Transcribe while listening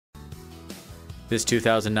This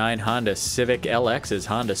 2009 Honda Civic LX is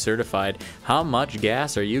Honda certified. How much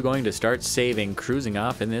gas are you going to start saving cruising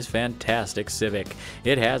off in this fantastic Civic?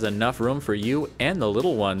 It has enough room for you and the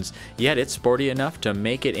little ones, yet it's sporty enough to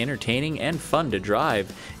make it entertaining and fun to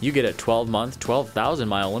drive. You get a 12-month,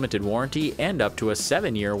 12,000-mile limited warranty and up to a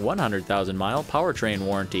 7-year, 100,000-mile powertrain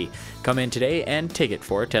warranty. Come in today and take it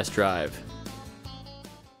for a test drive.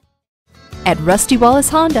 At Rusty Wallis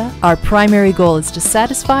Honda, our primary goal is to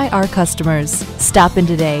satisfy our customers. Stop in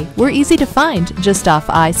today. We're easy to find just off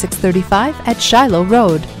I-635 at Shiloh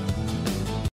Road.